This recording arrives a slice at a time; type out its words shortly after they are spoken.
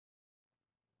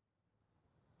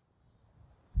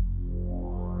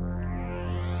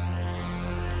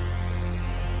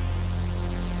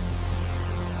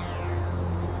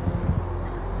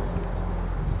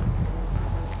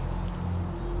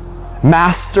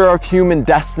Master of human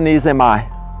destinies am I.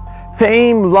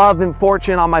 Fame, love, and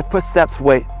fortune on my footsteps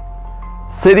wait.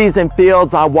 Cities and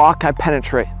fields I walk, I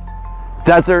penetrate.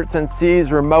 Deserts and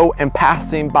seas remote and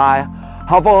passing by.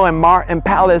 Hovel and mart and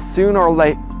palace soon or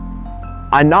late.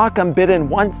 I knock unbidden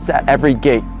once at every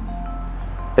gate.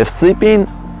 If sleeping,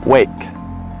 wake.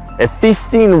 If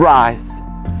feasting, rise.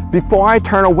 Before I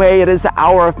turn away, it is the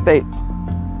hour of fate.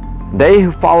 They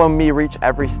who follow me reach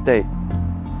every state.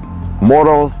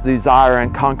 Mortals desire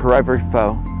and conquer every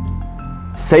foe,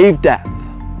 save death.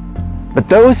 But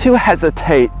those who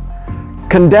hesitate,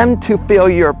 condemned to feel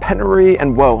your penury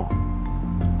and woe,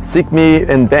 seek me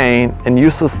in vain and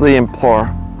uselessly implore.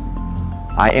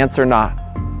 I answer not,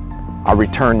 I'll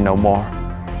return no more.